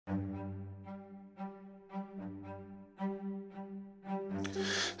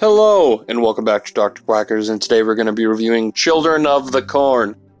Hello, and welcome back to Dr. Quackers, and today we're going to be reviewing Children of the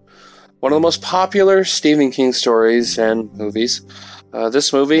Corn, one of the most popular Stephen King stories and movies.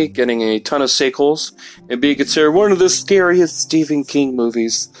 This movie getting a ton of sequels and being considered one of the scariest Stephen King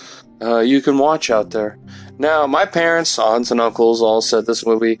movies you can watch out there. Now, my parents, aunts, and uncles all said this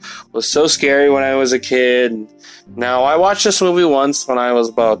movie was so scary when I was a kid. Now, I watched this movie once when I was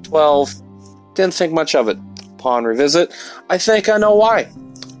about 12. Didn't think much of it. Upon revisit, I think I know why.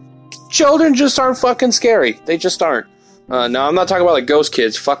 Children just aren't fucking scary. They just aren't. Now, I'm not talking about like ghost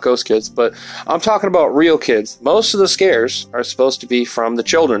kids. Fuck ghost kids. But I'm talking about real kids. Most of the scares are supposed to be from the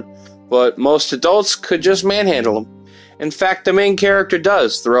children. But most adults could just manhandle them. In fact, the main character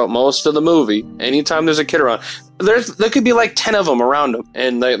does throughout most of the movie. Anytime there's a kid around. There could be like 10 of them around him.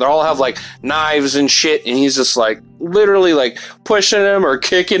 And they all have like knives and shit. And he's just like literally like pushing them or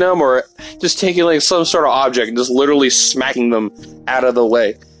kicking them or just taking like some sort of object and just literally smacking them out of the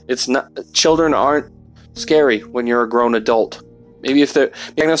way. It's not. Children aren't scary when you're a grown adult. Maybe if they're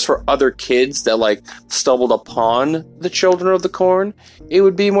making this for other kids that like stumbled upon the Children of the Corn, it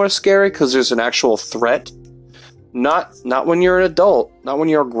would be more scary because there's an actual threat. Not when you're an adult. Not when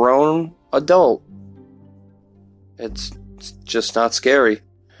you're a grown adult. It's just not scary.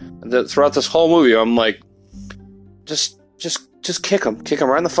 Throughout this whole movie, I'm like, just kick him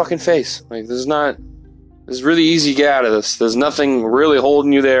right in the fucking face. Like It's really easy to get out of this. There's nothing really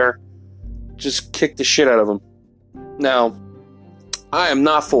holding you there. Just kick the shit out of them. Now, I am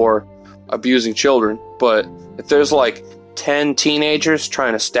not for abusing children, but if there's like 10 teenagers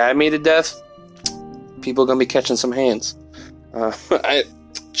trying to stab me to death, people are going to be catching some hands.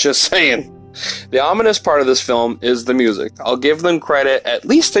 Just saying. The ominous part of this film is the music. I'll give them credit. At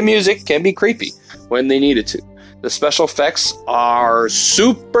least the music can be creepy when they need it to. The special effects are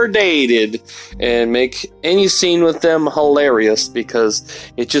super dated and make any scene with them hilarious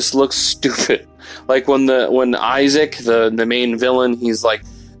because it just looks stupid. Like when Isaac, the main villain, he's like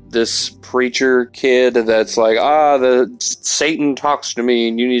this preacher kid that's like, the Satan talks to me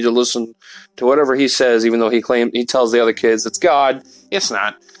and you need to listen to whatever he says, even though he tells the other kids it's God. It's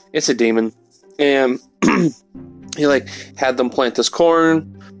not. It's a demon. And he like had them plant this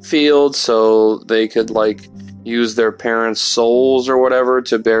cornfield so they could like use their parents' souls or whatever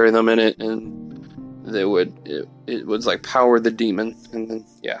to bury them in it, and it would like power the demon. And then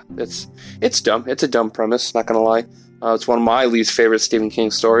it's dumb. It's a dumb premise, not gonna lie. It's one of my least favorite Stephen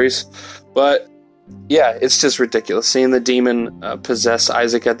King stories, but yeah, it's just ridiculous seeing the demon possess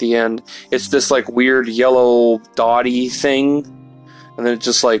Isaac at the end. It's this like weird yellow dotty thing, and then it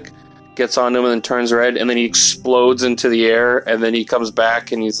just like gets on him and then turns red, and then he explodes into the air, and then he comes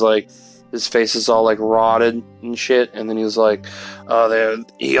back and he's like, his face is all like rotted and shit, and then he's like,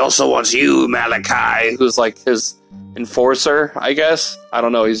 he also wants you, Malachi, who's like his enforcer, I guess. I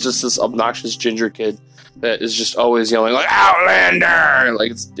don't know, he's just this obnoxious ginger kid that is just always yelling like, Outlander!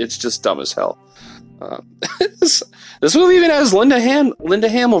 Like, it's just dumb as hell. This movie even has Linda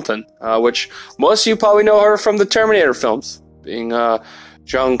Hamilton, which most of you probably know her from the Terminator films, being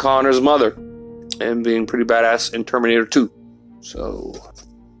John Connor's mother, and being pretty badass in Terminator 2. So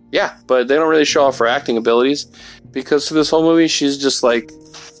yeah, but they don't really show off her acting abilities because for this whole movie, she's just like,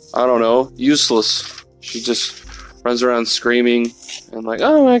 I don't know, useless. She just runs around screaming and like,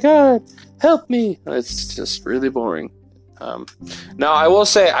 oh my god, help me. It's just really boring. Now, I will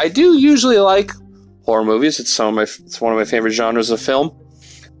say, I do usually like horror movies. It's one of my favorite genres of film.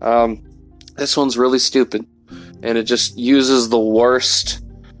 This one's really stupid, and it just uses the worst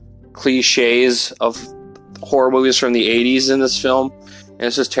cliches of horror movies from the 80s in this film. And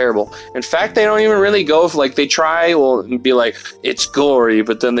it's just terrible. In fact, they don't even really go for, like, they try, be like, it's gory,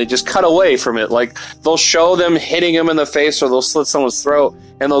 but then they just cut away from it. Like, they'll show them hitting him in the face, or they'll slit someone's throat,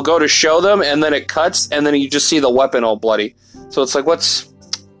 and they'll go to show them, and then it cuts, and then you just see the weapon all bloody. So it's like, what's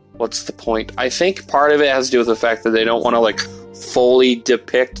the point? I think part of it has to do with the fact that they don't want to, like, fully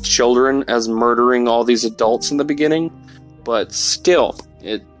depict children as murdering all these adults in the beginning. But still,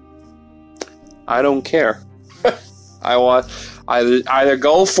 I don't care. I want either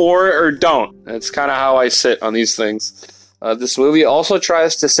go for it or don't. That's kind of how I sit on these things. This movie also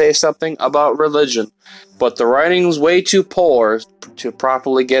tries to say something about religion, but the writing's way too poor to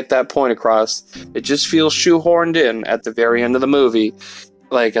properly get that point across. It just feels shoehorned in at the very end of the movie.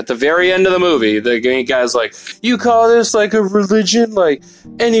 Like, at the very end of the movie, the guy's like, you call this like a religion? Like,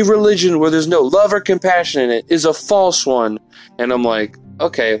 any religion where there's no love or compassion in it is a false one. And I'm like,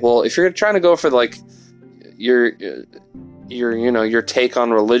 okay, well, if you're trying to go for like your take on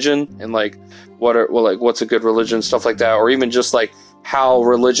religion and like what's a good religion, stuff like that, or even just like how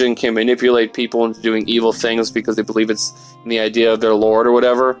religion can manipulate people into doing evil things because they believe it's in the idea of their Lord or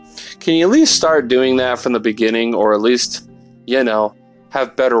whatever. Can you at least start doing that from the beginning, or at least,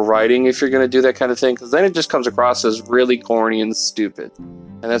 have better writing if you're going to do that kind of thing? Because then it just comes across as really corny and stupid.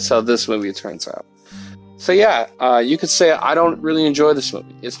 And that's how this movie turns out. So yeah, you could say I don't really enjoy this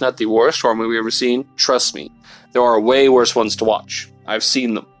movie. It's not the worst horror movie I've ever seen. Trust me. There are way worse ones to watch. I've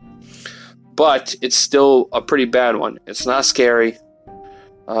seen them. But it's still a pretty bad one. It's not scary.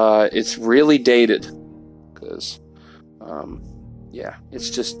 It's really dated. Because,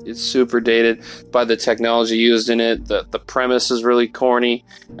 it's super dated by the technology used in it. The premise is really corny,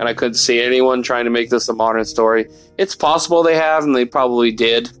 and I couldn't see anyone trying to make this a modern story. It's possible they have, and they probably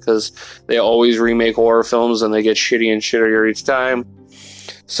did, because they always remake horror films, and they get shitty and shittier each time.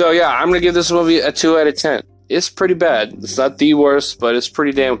 So yeah, I'm going to give this movie a 2 out of 10. It's pretty bad. It's not the worst, but it's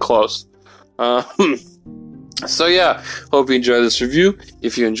pretty damn close. So yeah, hope you enjoyed this review.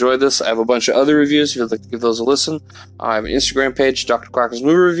 If you enjoyed this, I have a bunch of other reviews if you'd like to give those a listen. I have an Instagram page, Dr. Quacker's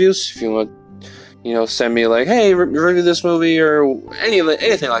Movie Reviews. If you want, send me like, hey, review this movie or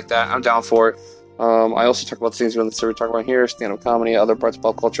anything like that, I'm down for it. I also talk about things we don't talk about here, stand-up comedy, other parts of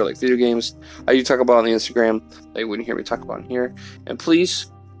pop culture like video games. I do talk about on the Instagram that you wouldn't hear me talk about in here. And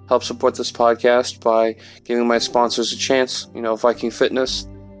please help support this podcast by giving my sponsors a chance. Viking Fitness.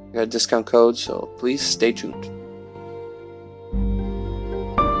 I got a discount code, so please stay tuned.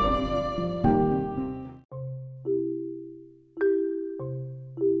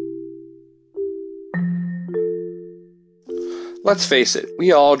 Let's face it,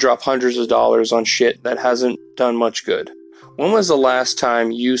 we all drop hundreds of dollars on shit that hasn't done much good. When was the last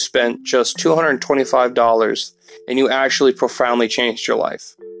time you spent just $225 and you actually profoundly changed your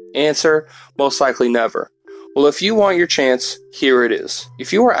life? Answer, most likely never. Well, if you want your chance, here it is.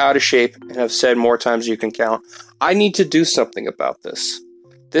 If you are out of shape and have said more times you can count, I need to do something about this.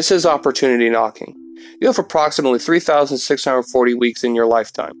 This is opportunity knocking. You have approximately 3,640 weeks in your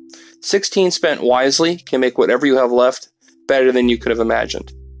lifetime. 16 spent wisely can make whatever you have left better than you could have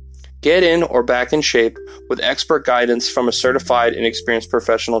imagined. Get in or back in shape with expert guidance from a certified and experienced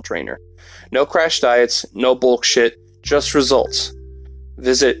professional trainer. No crash diets, no bullshit, just results.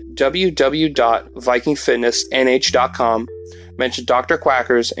 Visit www.vikingfitnessnh.com, mention Dr.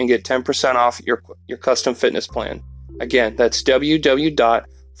 Quackers, and get 10% off your custom fitness plan. Again, that's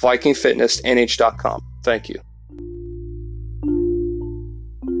www.vikingfitnessnh.com. Thank you.